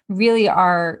 That's really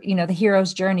our, the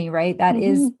hero's journey, right? That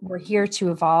is, we're here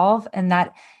to evolve. And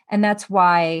that's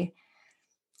why,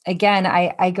 again,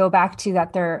 I go back to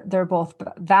that they're both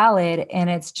valid. And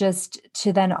it's just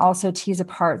to then also tease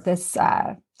apart this,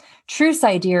 true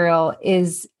sidereal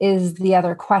is the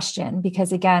other question,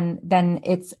 because again, then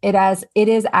it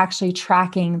is actually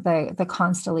tracking the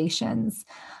constellations.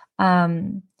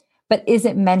 But is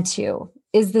it meant to?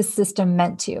 Is the system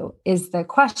meant to? Is the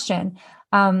question.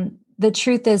 The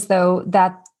truth is, though,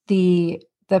 that the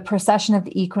precession of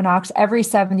the equinox, every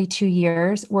 72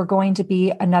 years, we're going to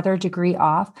be another degree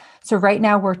off. So right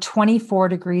now we're 24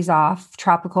 degrees off,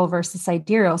 tropical versus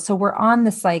sidereal. So we're on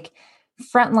this like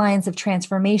front lines of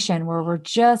transformation where we're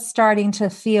just starting to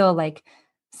feel like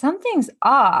something's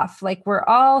off. Like, we're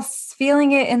all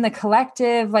feeling it in the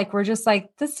collective. Like, we're just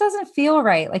like, this doesn't feel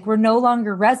right. Like, we're no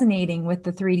longer resonating with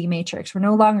the 3D matrix. We're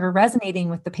no longer resonating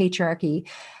with the patriarchy.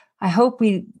 I hope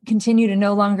we continue to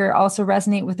no longer also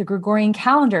resonate with the Gregorian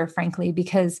calendar, frankly,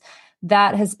 because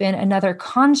that has been another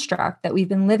construct that we've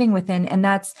been living within. And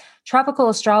that's tropical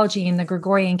astrology and the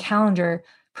Gregorian calendar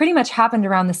pretty much happened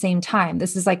around the same time.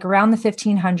 This is like around the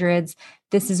 1500s.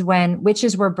 This is when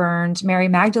witches were burned. Mary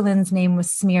Magdalene's name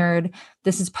was smeared.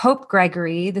 This is Pope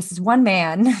Gregory. This is one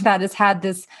man that has had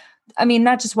this, I mean,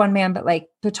 not just one man, but like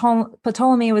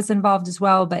Ptolemy was involved as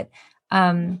well. But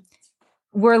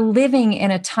we're living in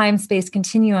a time-space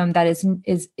continuum that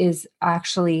is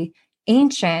actually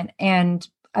ancient. And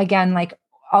again, like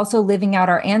also living out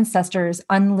our ancestors'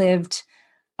 unlived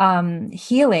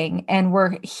healing, and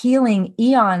we're healing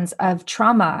eons of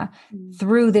trauma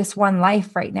through this one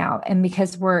life right now. And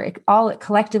because we're all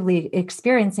collectively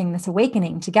experiencing this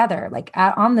awakening together, like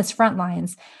on this front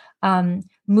lines,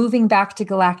 moving back to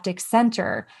galactic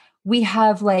center, we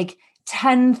have like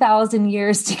 10,000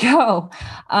 years to go.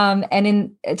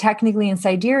 And technically in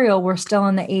sidereal, we're still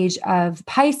in the age of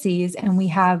Pisces, and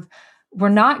we're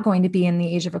not going to be in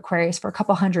the age of Aquarius for a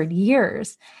couple hundred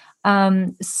years.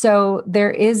 So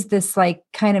there is this like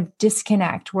kind of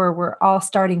disconnect where we're all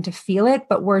starting to feel it,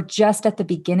 but we're just at the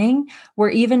beginning,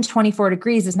 where even 24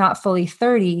 degrees is not fully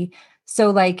 30. So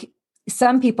like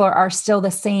some people are still the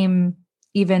same,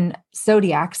 even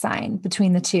zodiac sign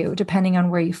between the two, depending on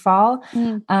where you fall.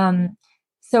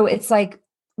 So it's like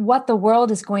what the world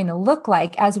is going to look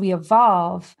like as we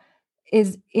evolve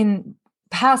is in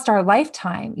past our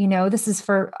lifetime. This is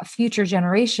for future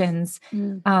generations.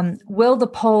 Will the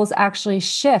poles actually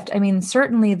shift? I mean,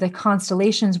 certainly the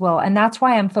constellations will. And that's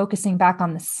why I'm focusing back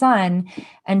on the sun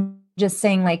and just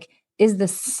saying, like, is the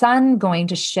sun going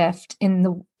to shift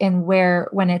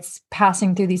when it's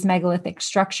passing through these megalithic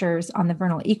structures on the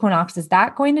vernal equinox? Is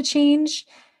that going to change?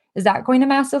 Is that going to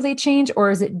massively change?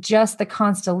 Or is it just the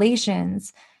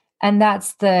constellations? And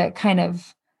that's the kind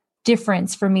of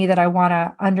difference for me that I want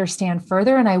to understand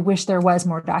further. And I wish there was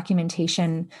more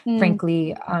documentation,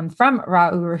 frankly, from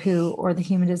RaYvn or the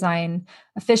human design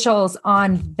officials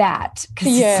on that.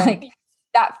 Because it's like,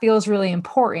 that feels really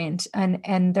important.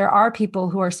 And there are people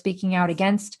who are speaking out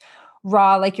against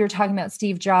Ra, like you're talking about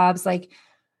Steve Jobs, like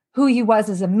who he was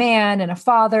as a man and a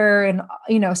father, and,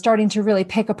 starting to really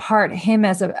pick apart him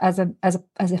as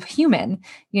a human,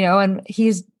 and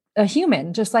he's a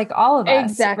human, just like all of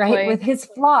us, Exactly. right? With his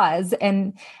flaws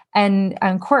and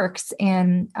quirks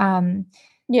and,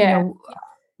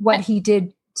 what he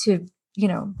did to,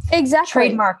 exactly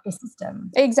trademark the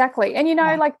system. Exactly.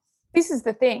 And, like, this is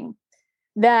the thing,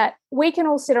 that we can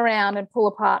all sit around and pull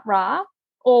apart Ra,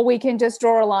 or we can just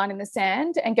draw a line in the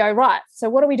sand and go, right, so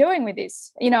what are we doing with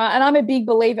this? And I'm a big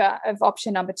believer of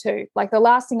option number 2. Like, the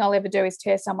last thing I'll ever do is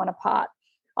tear someone apart.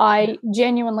 I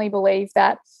genuinely believe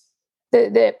that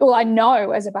I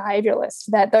know as a behavioralist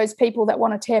that those people that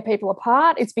want to tear people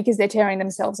apart, it's because they're tearing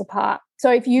themselves apart.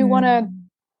 So if you want to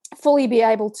fully be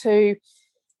able to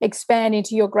expand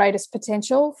into your greatest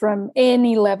potential from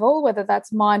any level, whether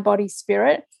that's mind, body,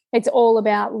 spirit, it's all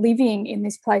about living in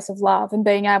this place of love and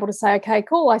being able to say, okay,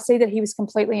 cool, I see that he was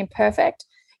completely imperfect.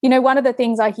 One of the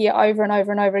things I hear over and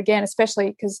over and over again, especially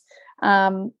because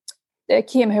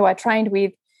Kim, who I trained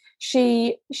with,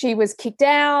 she was kicked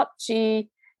out. She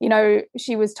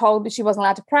was told that she wasn't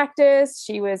allowed to practice.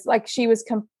 She was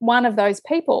one of those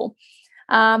people.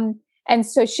 And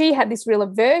so she had this real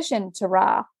aversion to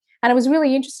Ra. And it was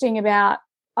really interesting about,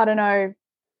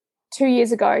 2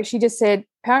 years ago, she just said,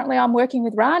 apparently I'm working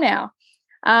with Ra now,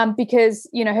 because,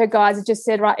 her guys had just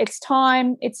said, right, it's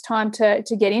time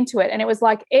to get into it. And it was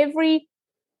like everything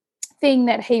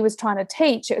that he was trying to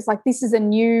teach, it was like, this is the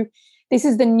new,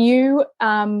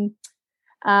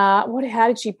 how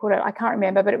did she put it? I can't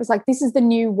remember, but it was like, this is the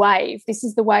new wave. This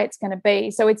is the way it's going to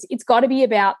be. So it's got to be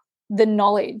about the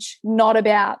knowledge, not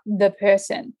about the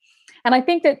person. And I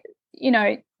think that,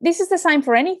 this is the same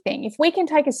for anything. If we can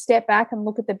take a step back and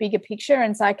look at the bigger picture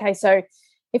and say, okay, so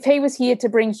if he was here to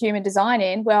bring human design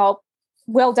in, well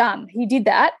done. He did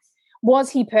that. Was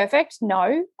he perfect?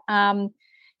 No.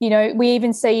 We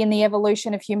even see in the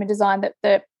evolution of human design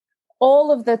that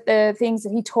all of the things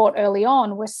that he taught early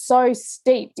on were so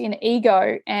steeped in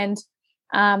ego and,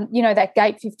 that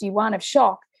gate 51 of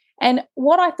shock. And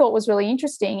what I thought was really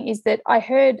interesting is that I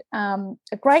heard a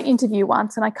great interview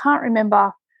once, and I can't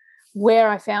remember where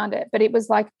I found it, but it was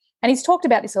like, and he's talked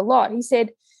about this a lot. He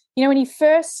said, when he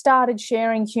first started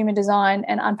sharing human design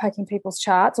and unpacking people's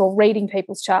charts or reading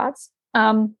people's charts,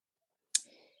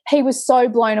 he was so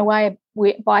blown away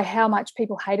by how much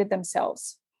people hated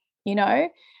themselves,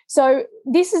 So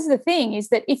this is the thing, is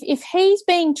that if he's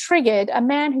being triggered, a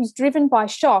man who's driven by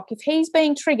shock, if he's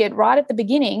being triggered right at the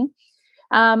beginning,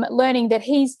 learning that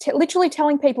he's literally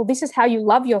telling people this is how you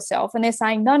love yourself, and they're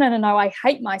saying, no, I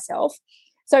hate myself.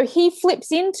 So he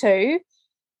flips into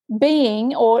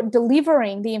being or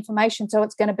delivering the information so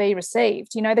it's going to be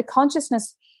received. The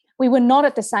consciousness, we were not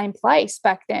at the same place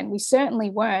back then. We certainly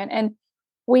weren't. And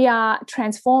we are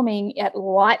transforming at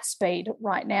light speed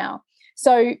right now.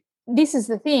 So this is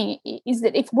the thing, is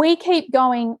that if we keep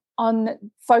going on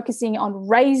focusing on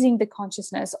raising the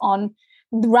consciousness, on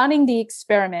running the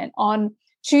experiment, on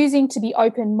choosing to be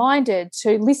open-minded,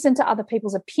 to listen to other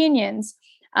people's opinions,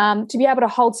 to be able to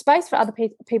hold space for other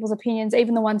people's opinions,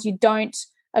 even the ones you don't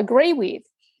agree with.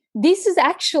 This is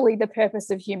actually the purpose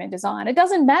of human design. It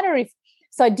doesn't matter if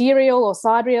Sidereal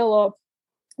or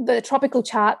the tropical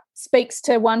chart speaks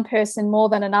to one person more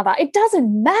than another. It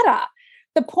doesn't matter.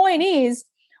 The point is,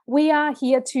 we are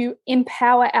here to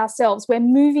empower ourselves. We're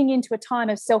moving into a time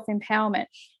of self-empowerment.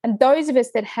 And those of us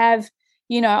that have,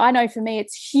 I know for me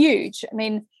it's huge. I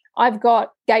mean, I've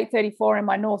got gate 34 in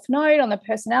my North Node on the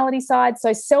personality side.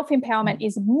 So self-empowerment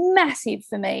is massive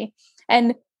for me.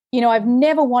 And, I've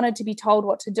never wanted to be told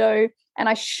what to do. And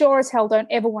I sure as hell don't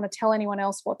ever want to tell anyone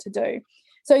else what to do.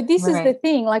 So this is the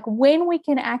thing, like when we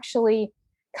can actually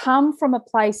come from a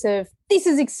place of, this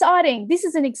is exciting, this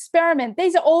is an experiment,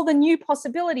 these are all the new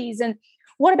possibilities, and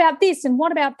what about this and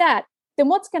what about that? Then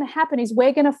what's going to happen is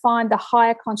we're going to find the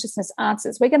higher consciousness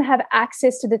answers. We're going to have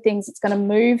access to the things that's going to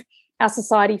move our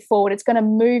society forward. It's going to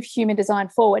move human design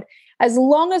forward. As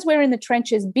long as we're in the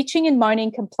trenches, bitching and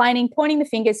moaning, complaining, pointing the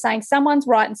fingers, saying someone's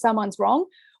right and someone's wrong,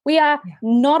 we are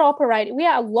not operating. We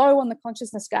are low on the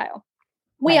consciousness scale.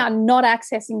 We are not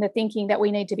accessing the thinking that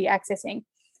we need to be accessing.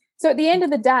 So at the end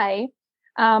of the day,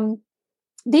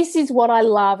 this is what I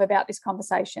love about this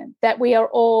conversation, that we are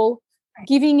all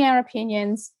giving our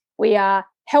opinions. We are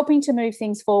helping to move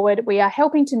things forward. We are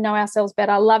helping to know ourselves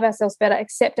better, love ourselves better,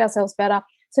 accept ourselves better,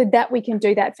 so that we can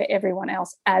do that for everyone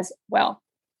else as well.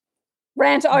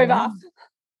 Rant over.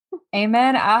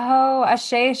 Amen. Aho,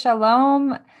 Ashe,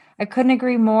 Shalom. I couldn't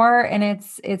agree more. And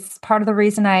it's part of the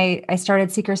reason I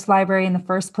started Seeker's Library in the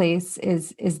first place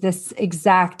is this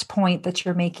exact point that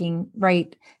you're making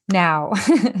right now.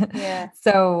 Yeah.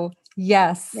 So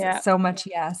yes, so much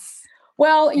yes.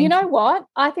 Well, you know what?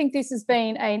 I think this has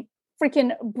been a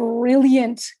freaking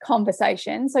brilliant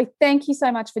conversation. So thank you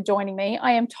so much for joining me.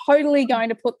 I am totally going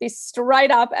to put this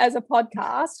straight up as a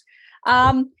podcast.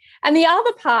 And the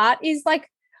other part is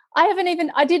like,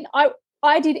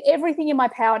 I did everything in my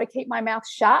power to keep my mouth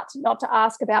shut, not to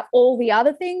ask about all the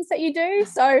other things that you do.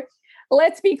 So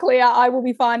let's be clear, I will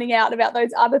be finding out about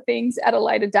those other things at a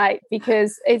later date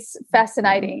because it's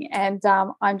fascinating and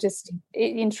I'm just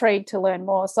intrigued to learn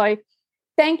more. So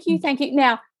thank you.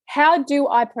 Now, how do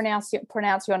I pronounce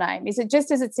your name? Is it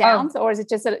just as it sounds, or is it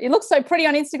just it looks so pretty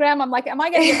on Instagram? I'm like, am I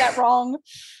going to get that wrong?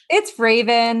 It's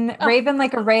RaYvn. RaYvn,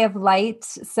 like a ray of light.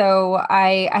 So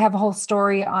I have a whole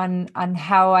story on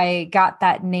how I got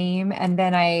that name, and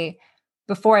then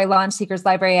before I launched Seekers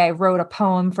Library, I wrote a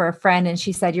poem for a friend, and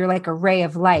she said, "You're like a ray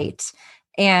of light."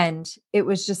 And it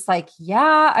was just like,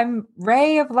 yeah, I'm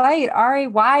ray of light,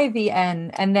 RaYvn.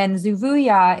 And then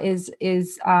ZuvuYa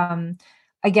is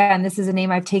again, this is a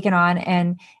name I've taken on,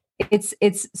 and it's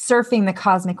surfing the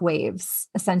cosmic waves,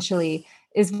 essentially,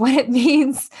 is what it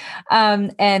means.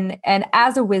 And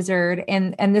as a wizard,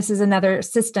 and this is another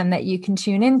system that you can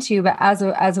tune into, but as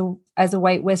a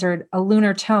white wizard, a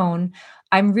lunar tone,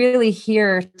 I'm really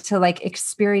here to like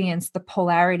experience the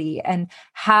polarity and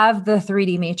have the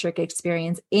 3D matrix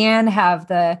experience and have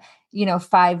the,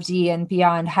 5D and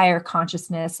beyond higher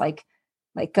consciousness, like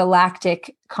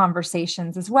galactic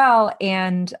conversations as well.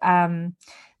 And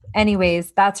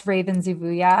anyways, that's RaYvn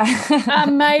ZuvuYa.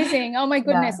 Amazing. Oh my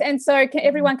goodness. Yeah. And so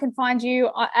everyone can find you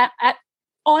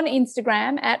on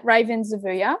Instagram at RaYvn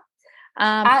ZuvuYa.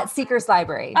 At Seekers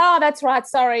Library. Oh, that's right.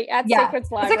 Sorry. At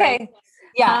Seekers Library. It's okay.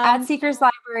 Yeah, at Seekers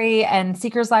Library and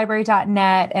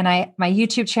seekerslibrary.net. And my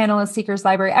YouTube channel is Seekers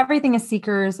Library. Everything is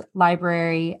Seekers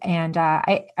Library. And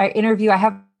I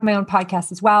have my own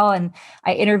podcast as well. And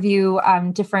I interview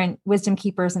different wisdom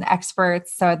keepers and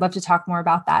experts. So I'd love to talk more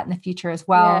about that in the future as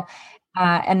well.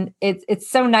 Yeah. And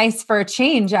it's so nice for a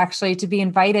change, actually, to be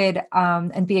invited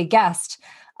and be a guest.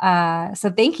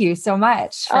 So thank you so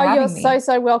much for having me. You're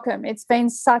so welcome. It's been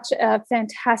such a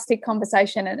fantastic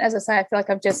conversation. And as I say, I feel like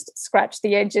I've just scratched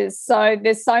the edges. So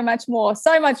there's so much more.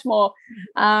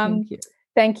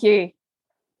 Thank you.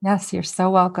 Yes, you're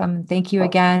so welcome. Thank you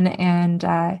again. And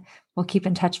we'll keep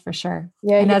in touch for sure.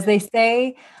 Yeah. And as they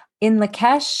say in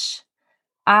Lakesh,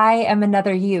 I am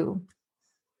another you.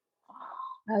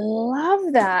 I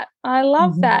love that.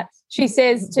 That. She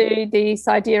says to the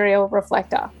Sidereal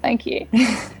reflector. Thank you.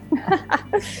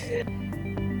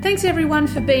 Thanks everyone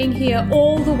for being here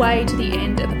all the way to the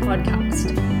end of the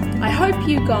podcast. I hope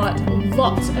you got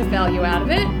lots of value out of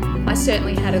it. I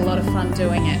certainly had a lot of fun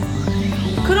doing it.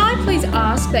 Could I please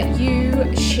ask that you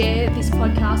share this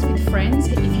podcast with friends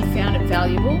if you found it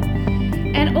valuable?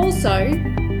 And also,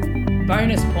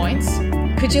 bonus points,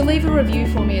 could you leave a review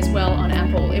for me as well on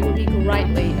Apple? It would be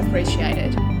greatly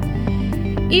appreciated.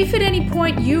 If at any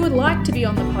point you would like to be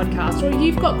on the podcast or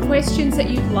you've got questions that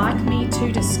you'd like me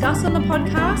to discuss on the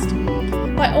podcast,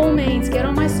 by all means get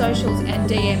on my socials and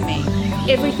DM me.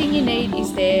 Everything you need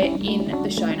is there in the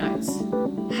show notes.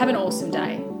 Have an awesome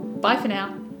day. Bye for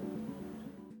now.